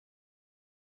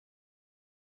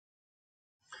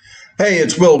Hey,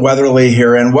 it's Will Weatherly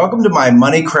here, and welcome to my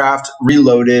MoneyCraft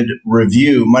Reloaded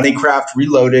review. MoneyCraft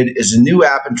Reloaded is a new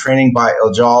app and training by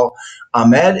Ijlal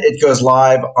Ahmed. It goes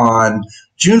live on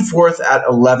June 4th at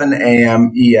 11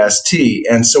 AM EST.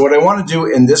 And so what I want to do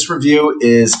in this review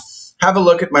is have a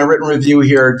look at my written review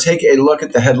here, take a look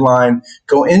at the headline,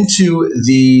 go into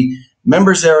the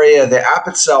members area, the app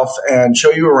itself, and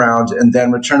show you around, and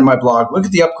then return to my blog, look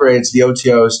at the upgrades, the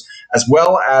OTOs, as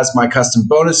well as my custom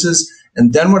bonuses.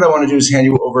 And then what I want to do is hand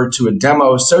you over to a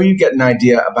demo so you get an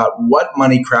idea about what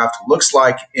MoneyCraft looks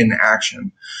like in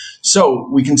action. So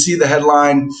we can see the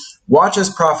headline, watch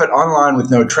us profit online with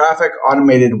no traffic.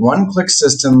 Automated one-click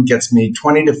system gets me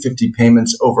 20 to 50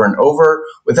 payments over and over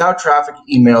without traffic,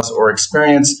 emails, or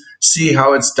experience. See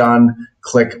how it's done.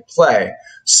 Click play.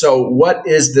 So what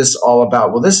is this all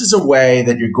about? Well, this is a way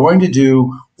that you're going to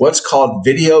do what's called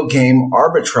video game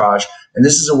arbitrage. And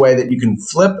this is a way that you can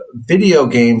flip video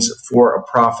games for a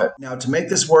profit. Now, to make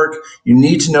this work, you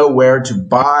need to know where to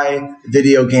buy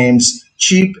video games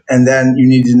cheap, and then you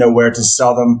need to know where to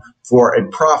sell them for a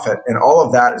profit. And all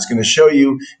of that is going to show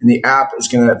you, and the app is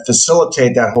going to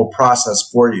facilitate that whole process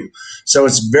for you. So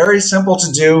it's very simple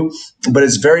to do, but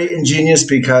it's very ingenious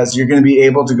because you're going to be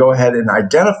able to go ahead and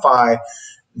identify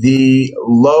the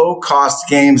low-cost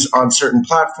games on certain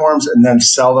platforms and then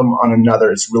sell them on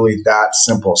another. It's really that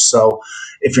simple. So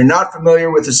if you're not familiar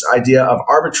with this idea of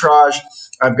arbitrage,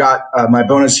 I've got my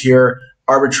bonus here,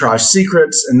 Arbitrage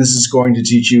Secrets, and this is going to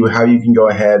teach you how you can go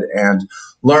ahead and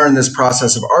learn this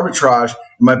process of arbitrage.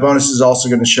 And my bonus is also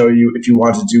going to show you if you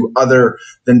want to do other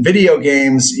than video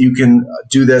games, you can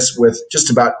do this with just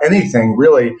about anything,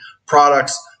 really,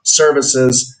 products,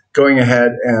 services, going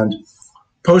ahead and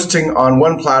posting on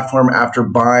one platform after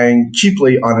buying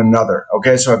cheaply on another.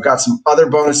 Okay, so I've got some other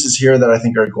bonuses here that I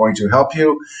think are going to help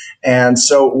you. And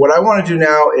so what I want to do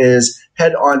now is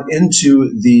head on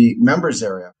into the members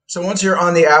area. So once you're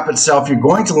on the app itself, you're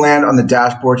going to land on the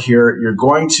dashboard here. You're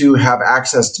going to have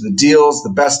access to the deals,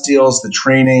 the best deals, the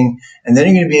training, and then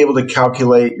you're going to be able to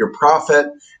calculate your profit.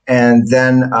 And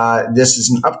then this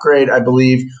is an upgrade, I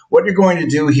believe. What you're going to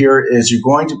do here is you're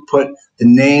going to put the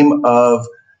name of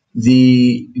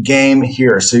the game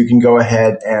here. So you can go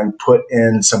ahead and put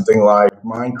in something like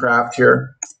MoneyCraft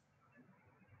here.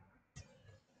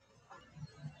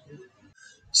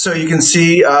 So you can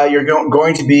see you're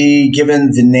going to be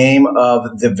given the name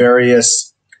of the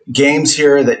various games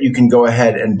here that you can go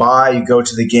ahead and buy. You go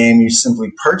to the game, you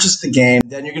simply purchase the game,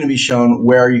 then you're going to be shown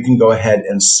where you can go ahead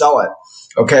and sell it.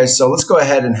 Okay, so let's go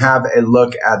ahead and have a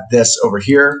look at this over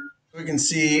here. We can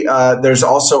see there's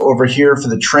also over here for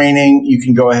the training, you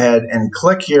can go ahead and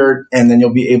click here and then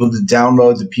you'll be able to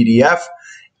download the PDF.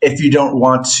 If you don't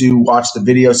want to watch the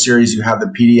video series, you have the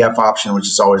PDF option, which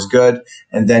is always good.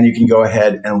 And then you can go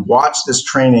ahead and watch this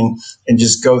training and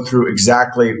just go through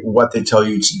exactly what they tell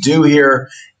you to do here.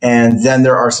 And then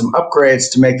there are some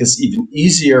upgrades to make this even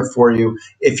easier for you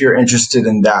if you're interested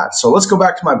in that. So let's go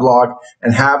back to my blog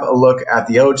and have a look at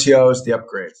the OTOs, the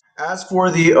upgrades. As for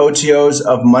the OTOs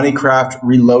of MoneyCraft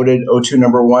Reloaded, OTO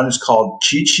number 1 is called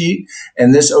Cheat Sheet.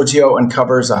 And this OTO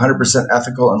uncovers a 100%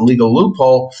 ethical and legal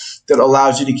loophole that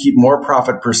allows you to keep more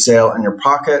profit per sale in your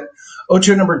pocket.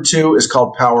 OTO number 2 is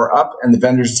called Power Up, and the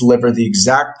vendors deliver the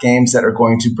exact games that are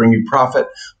going to bring you profit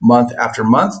month after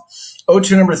month.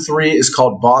 OTO number 3 is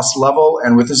called Boss Level,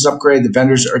 and with this upgrade, the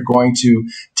vendors are going to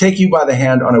take you by the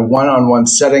hand on a one-on-one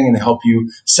setting and help you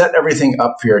set everything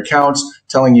up for your accounts,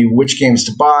 telling you which games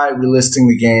to buy, relisting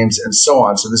the games, and so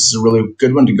on. So this is a really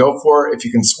good one to go for if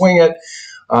you can swing it,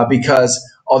 because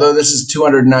although this is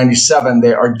 $297,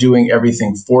 they are doing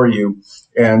everything for you.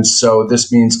 And so this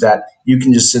means that you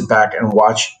can just sit back and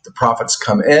watch the profits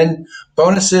come in.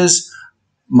 Bonuses.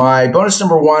 My bonus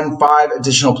number 1, 5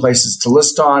 additional places to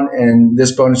list on. In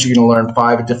this bonus, you're going to learn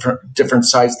 5 different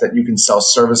sites that you can sell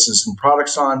services and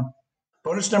products on.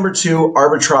 Bonus number 2,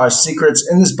 Arbitrage Secrets.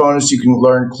 In this bonus, you can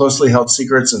learn closely held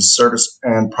secrets of service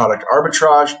and product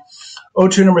arbitrage.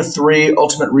 OTO number 3,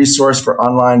 Ultimate Resource for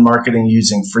Online Marketing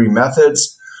Using Free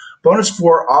Methods. Bonus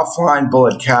 4, Offline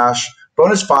Bullet Cash.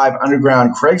 Bonus 5,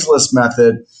 Underground Craigslist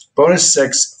Method. Bonus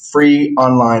 6, Free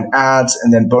Online Ads.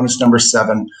 And then bonus number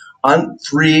 7,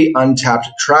 3 untapped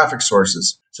traffic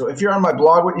sources. So if you're on my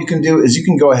blog, what you can do is you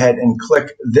can go ahead and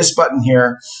click this button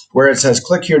here where it says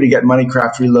click here to get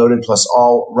MoneyCraft Reloaded plus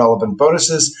all relevant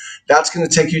bonuses. That's going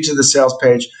to take you to the sales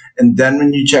page. And then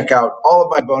when you check out, all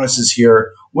of my bonuses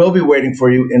here will be waiting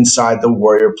for you inside the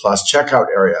Warrior Plus checkout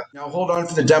area. Now hold on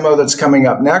for the demo that's coming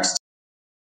up next.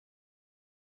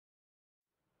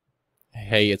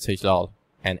 Hey, it's Ijlal,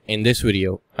 and in this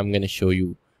video, I'm going to show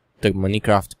you the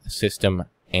MoneyCraft system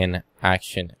in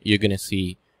action. You're going to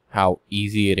see how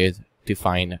easy it is to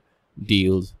find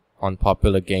deals on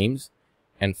popular games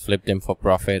and flip them for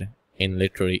profit in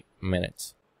literally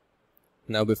minutes.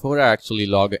 Now, before I actually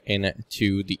log in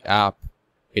to the app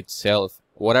itself,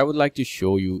 what I would like to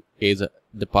show you is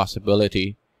the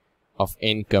possibility of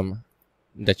income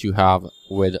that you have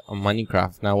with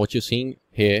MoneyCraft. Now, what you're seeing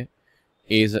here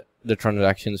is the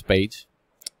transactions page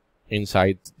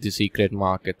inside the secret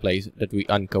marketplace that we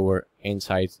uncover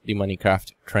inside the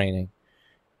MoneyCraft training.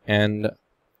 And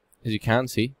as you can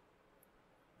see,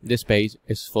 this page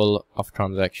is full of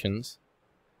transactions.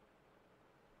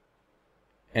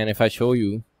 And if I show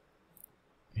you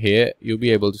here, you'll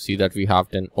be able to see that we have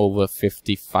done over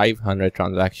 5,500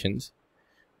 transactions.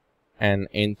 And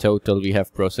in total, we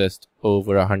have processed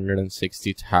over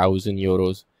 160,000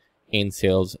 euros in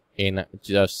sales in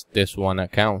just this one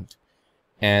account.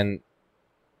 And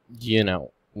you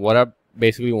know what I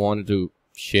basically wanted to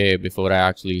share before I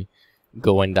actually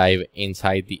go and dive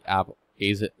inside the app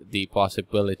is the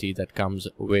possibility that comes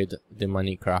with the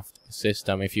MoneyCraft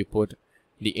system. If you put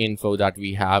the info that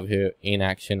we have here in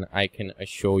action, I can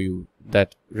assure you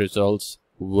that results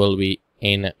will be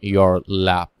in your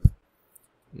lap.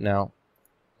 Now,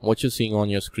 what you're seeing on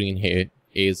your screen here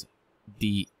is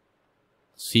the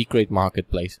secret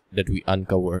marketplace that we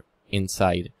uncover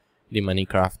inside the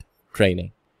MoneyCraft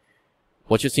training.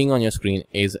 What you're seeing on your screen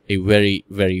is a very,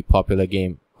 very popular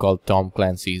game called Tom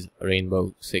Clancy's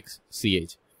Rainbow Six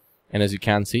Siege. And as you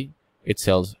can see, it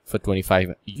sells for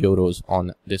 25 euros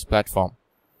on this platform.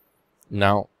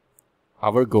 Now,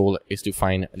 our goal is to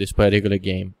find this particular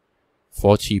game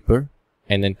for cheaper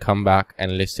and then come back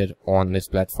and list it on this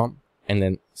platform and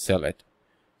then sell it.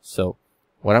 So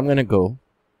what I'm going to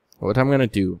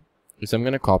do is I'm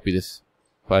going to copy this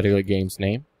particular game's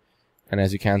name. And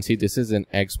as you can see, this is an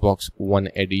Xbox One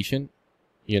edition,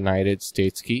 United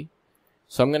States key.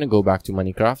 So I'm going to go back to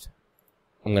MoneyCraft.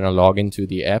 I'm going to log into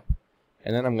the app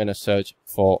and then I'm going to search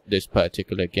for this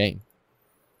particular game.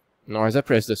 Now, as I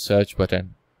press the search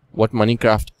button, what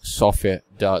MoneyCraft software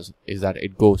does is that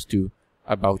it goes to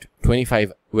about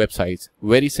 25 websites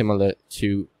very similar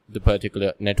to the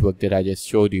particular network that I just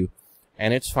showed you,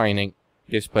 and it's finding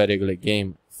this particular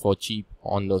game for cheap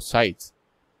on those sites.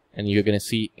 And you're going to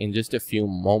see in just a few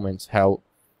moments how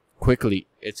quickly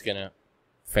it's going to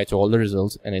fetch all the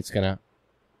results and it's going to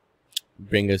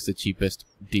bring us the cheapest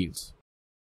deals.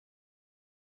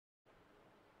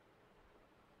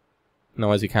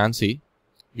 Now, as you can see,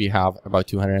 we have about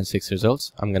 206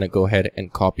 results. I'm going to go ahead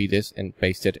and copy this and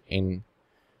paste it in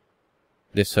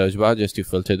this search bar just to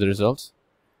filter the results.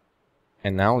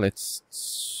 And now let's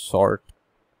sort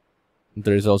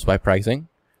the results by pricing.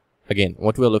 Again,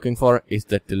 what we're looking for is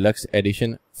the deluxe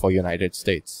edition for United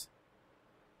States.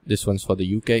 This one's for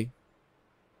the UK.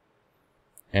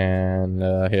 And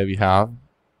here we have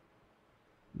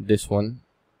this one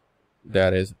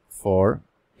that is for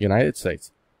United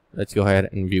States. Let's go ahead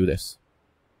and view this.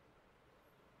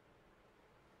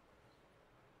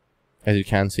 As you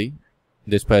can see,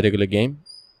 this particular game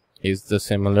is the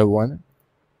similar one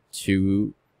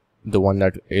to the one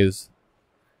that is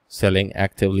selling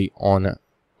actively on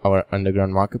our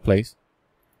underground marketplace,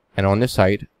 and on this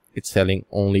side it's selling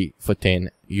only for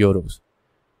 10 euros.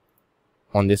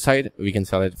 On this side we can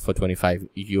sell it for 25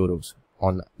 euros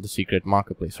on the secret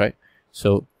marketplace, right?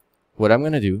 So what I'm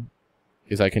going to do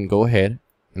is I can go ahead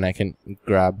and I can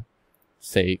grab,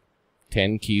 say,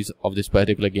 10 keys of this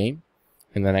particular game,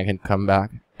 and then I can come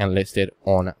back and list it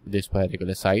on this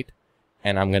particular site,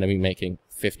 and I'm going to be making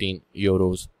 15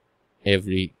 euros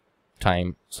every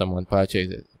time someone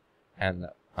purchases. And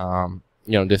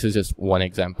you know, this is just one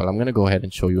example. I'm going to go ahead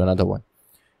and show you another one.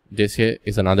 This here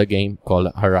is another game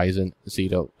called Horizon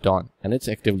Zero Dawn, and it's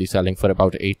actively selling for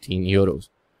about 18 euros.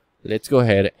 Let's go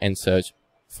ahead and search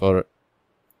for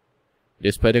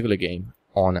this particular game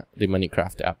on the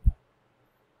MoneyCraft app.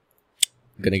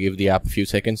 I'm going to give the app a few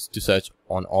seconds to search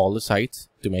on all the sites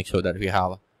to make sure that we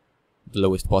have the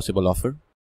lowest possible offer.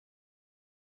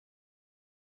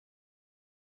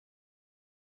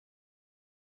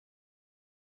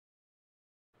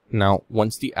 Now,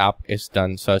 once the app is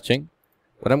done searching,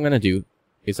 what I'm going to do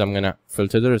is I'm going to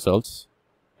filter the results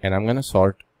and I'm going to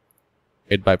sort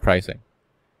it by pricing.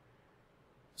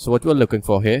 So what we're looking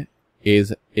for here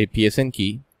is a PSN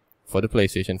key for the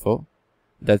PlayStation 4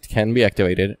 that can be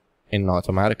activated in North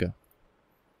America.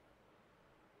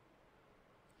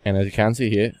 And as you can see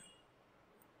here,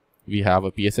 we have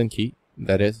a PSN key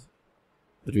that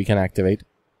we can activate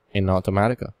in North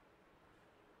America.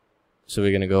 So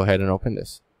we're going to go ahead and open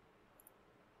this.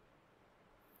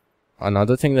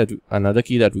 Another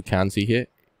key that we can see here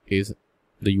is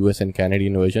the US and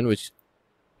Canadian version, which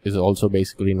is also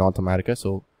basically North America,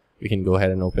 so we can go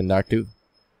ahead and open that too.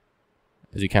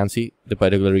 As you can see, the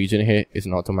particular region here is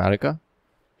North America,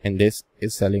 and this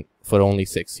is selling for only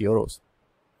 €6.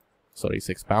 Sorry,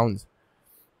 £6.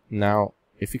 Now,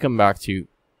 if you come back to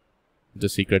the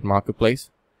secret marketplace,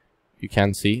 you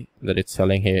can see that it's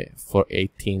selling here for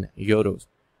 €18.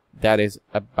 That is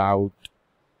about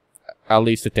at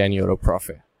least a €10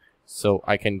 profit. So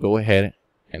I can go ahead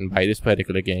and buy this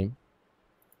particular game.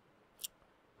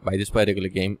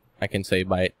 I can say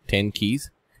buy 10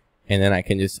 keys, and then I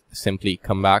can just simply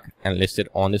come back and list it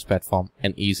on this platform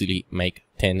and easily make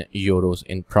 €10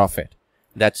 in profit.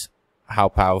 That's how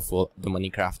powerful the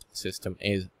MoneyCraft system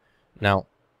is. Now,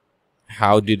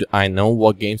 how did I know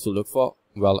what games to look for?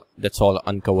 Well, that's all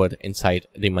uncovered inside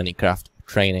the MoneyCraft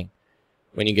training.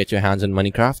 When you get your hands on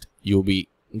MoneyCraft, you'll be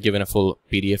given a full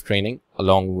PDF training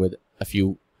along with a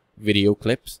few video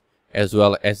clips, as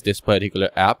well as this particular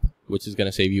app, which is going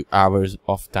to save you hours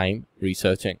of time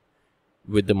researching.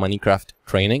 With the MoneyCraft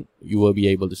training, you will be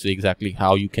able to see exactly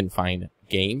how you can find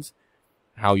games,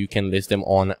 how you can list them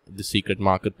on the secret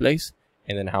marketplace,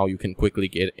 and then how you can quickly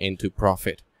get into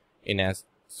profit in as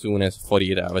soon as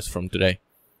 48 hours from today.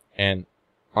 And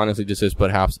honestly, this is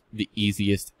perhaps the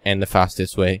easiest and the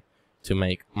fastest way to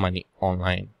make money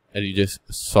online. As you just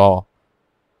saw,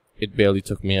 it barely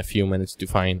took me a few minutes to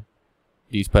find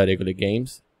these particular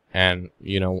games, and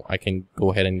I can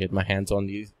go ahead and get my hands on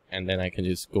these, and then I can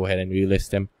just go ahead and relist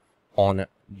them on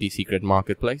the secret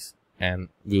marketplace, and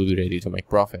we'll be ready to make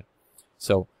profit.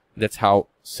 So that's how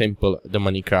simple the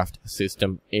MoneyCraft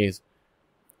system is.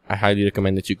 I highly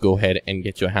recommend that you go ahead and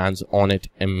get your hands on it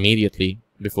immediately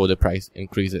before the price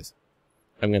increases.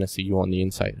 I'm gonna see you on the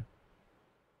inside.